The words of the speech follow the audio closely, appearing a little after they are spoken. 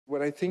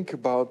when I think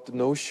about the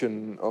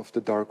notion of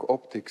the dark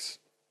optics,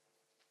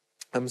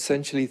 I'm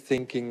essentially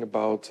thinking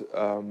about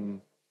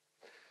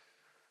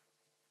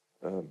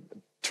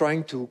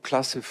trying to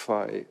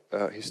classify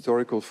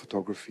historical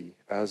photography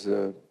as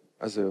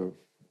a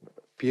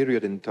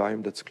period in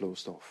time that's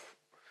closed off,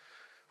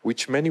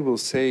 which many will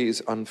say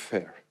is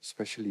unfair.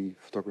 Especially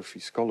photography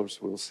scholars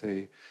will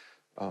say,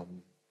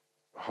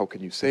 "How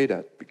can you say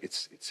that?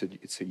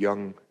 It's a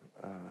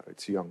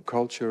young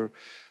culture.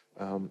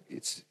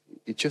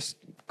 It just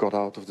got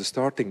out of the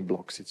starting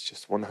blocks. It's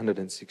just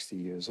 160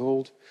 years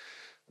old."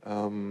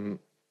 And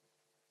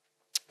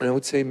I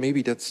would say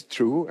maybe that's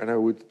true, and I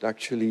would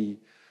actually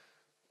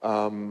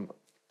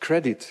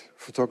credit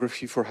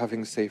photography for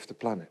having saved the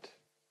planet.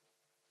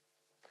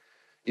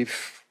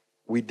 If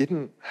we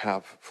didn't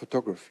have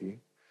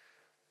photography,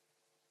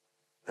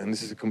 and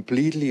this is a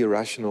completely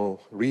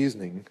irrational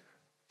reasoning,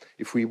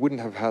 if we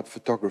wouldn't have had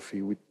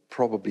photography, we'd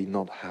probably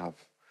not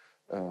have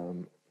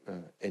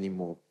any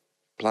more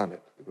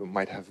planet. We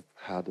might have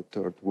had a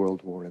third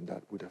world war, and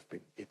that would have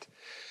been it.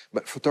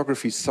 But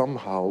photography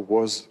somehow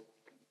was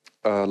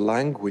a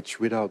language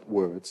without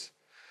words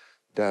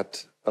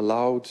that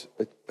allowed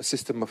a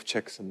system of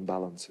checks and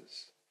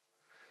balances.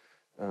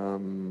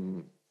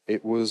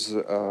 It was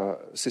a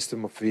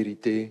system of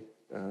vérité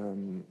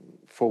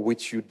for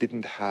which you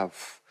didn't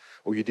have,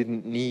 or you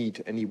didn't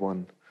need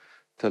anyone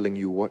telling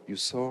you what you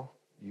saw.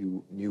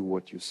 You knew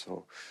what you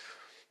saw.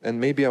 And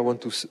maybe I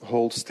want to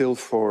hold still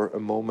for a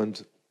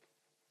moment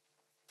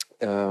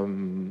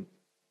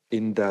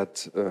in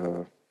that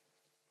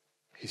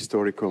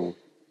historical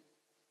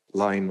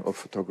line of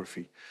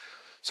photography.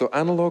 So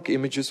analog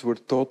images were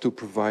thought to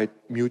provide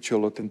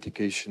mutual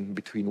authentication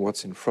between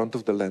what's in front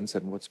of the lens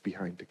and what's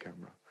behind the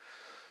camera.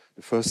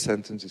 The first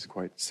sentence is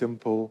quite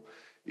simple.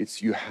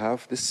 It's you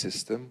have this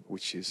system,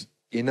 which is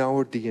in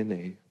our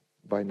DNA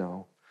by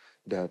now,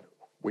 that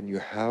when you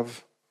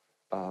have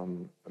a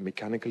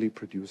mechanically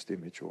produced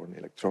image or an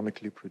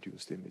electronically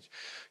produced image,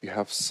 you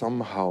have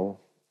somehow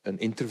an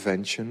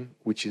intervention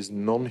which is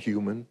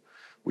non-human,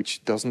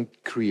 which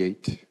doesn't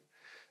create,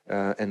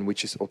 and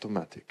which is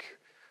automatic,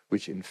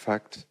 which in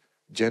fact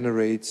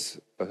generates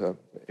an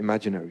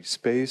imaginary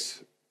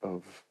space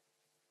of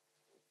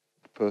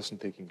the person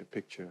taking the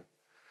picture,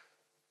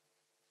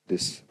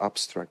 this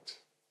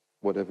abstract,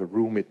 whatever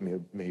room it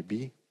may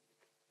be,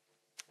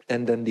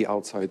 and then the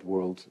outside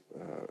world,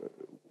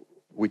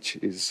 which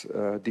is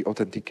the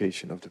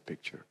authentication of the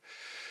picture.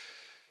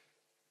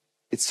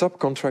 It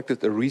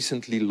subcontracted a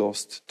recently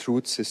lost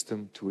truth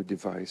system to a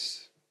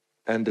device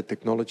and the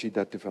technology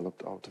that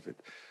developed out of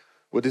it.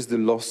 What is the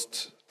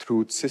lost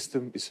truth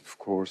system is, of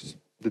course,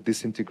 the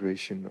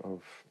disintegration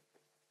of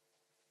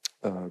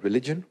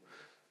religion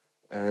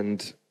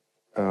and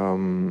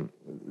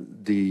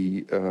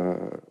the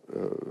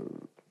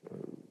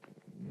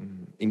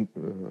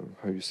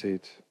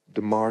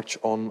march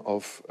on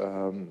of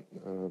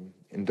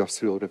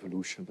industrial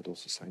revolution, but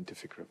also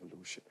scientific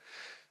revolution,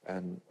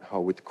 and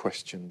how it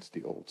questions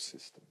the old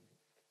system.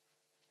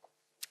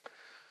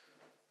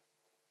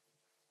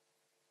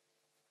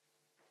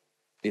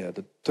 Yeah,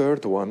 the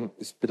third one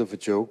is a bit of a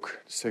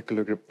joke,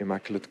 secular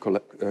immaculate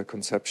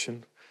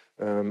conception,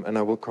 and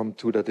I will come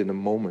to that in a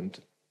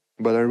moment.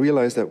 But I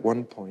realized at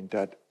one point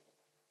that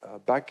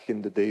back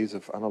in the days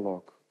of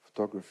analog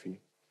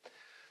photography,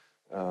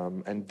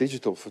 and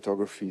digital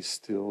photography is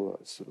still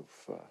a sort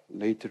of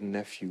later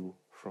nephew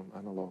from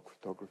analog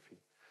photography,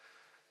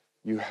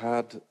 you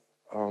had,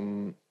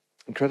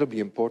 incredibly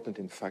important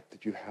in fact,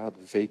 that you had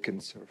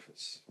vacant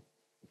surface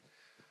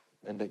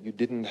and that you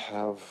didn't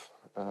have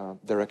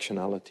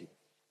directionality.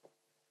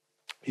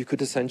 You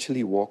could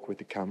essentially walk with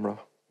the camera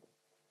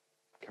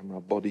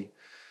body,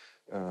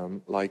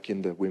 like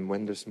in the Wim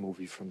Wenders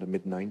movie from the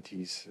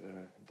mid-90s,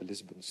 The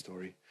Lisbon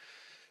Story,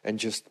 and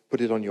just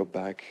put it on your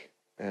back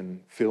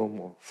and film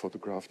or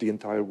photograph the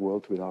entire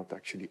world without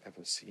actually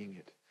ever seeing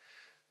it.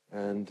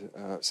 And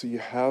so you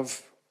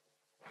have,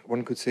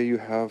 one could say you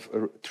have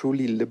a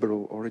truly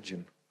liberal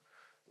origin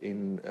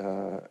in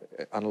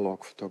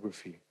analog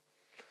photography.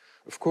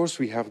 Of course,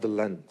 we have the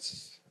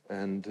lens,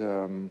 and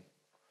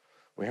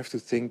we have to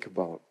think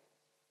about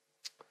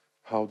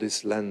how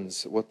this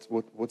lens,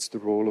 what's the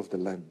role of the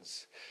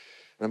lens?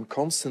 And I'm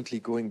constantly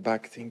going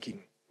back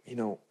thinking, you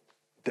know,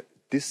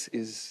 this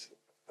is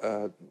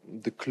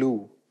the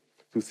clue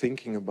to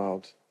thinking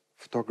about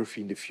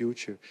photography in the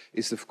future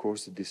is, of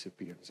course, the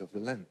disappearance of the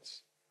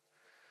lens.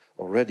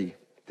 Already,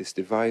 this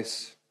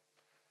device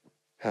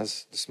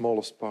has the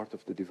smallest part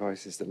of the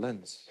device is the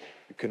lens.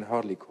 You can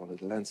hardly call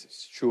it a lens.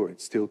 Sure,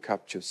 it still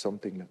captures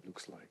something that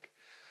looks like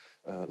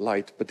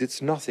light, but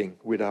it's nothing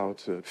without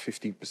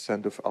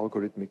 15% of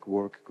algorithmic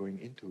work going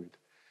into it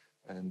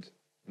and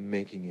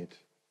making it,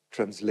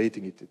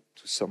 translating it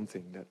to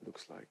something that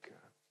looks like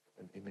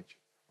an image,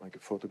 like a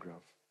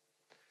photograph.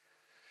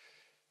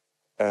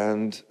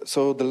 And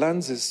so the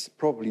lens is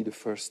probably the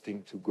first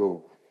thing to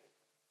go.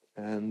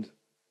 And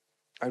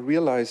I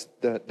realized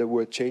that there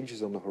were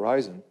changes on the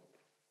horizon.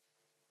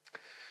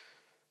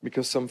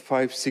 because some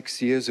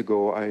 5-6 years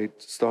ago, I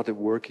started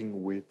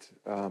working with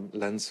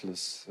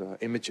lensless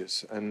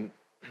images, and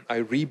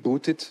I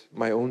rebooted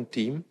my own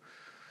team.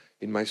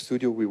 In my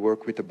studio, we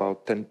work with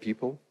about 10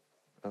 people.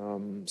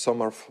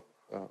 Some are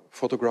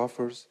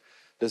photographers,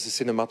 there's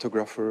a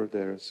cinematographer,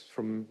 there's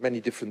from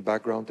many different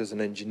backgrounds, there's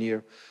an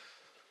engineer,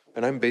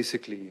 and I'm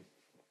basically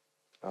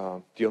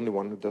the only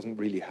one who doesn't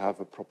really have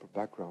a proper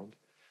background.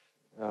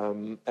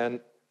 And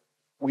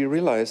we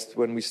realized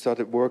when we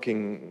started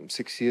working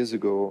 6 years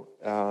ago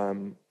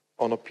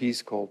on a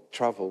piece called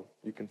Travel,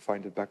 you can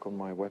find it back on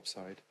my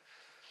website,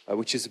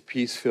 which is a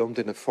piece filmed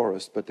in a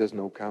forest, but there's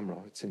no camera.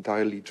 It's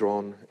entirely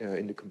drawn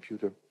in the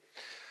computer.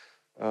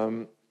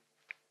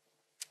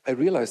 I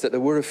realized that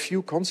there were a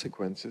few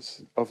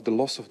consequences of the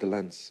loss of the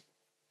lens.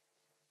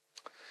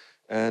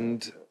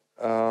 And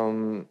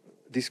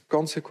these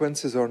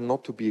consequences are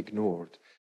not to be ignored.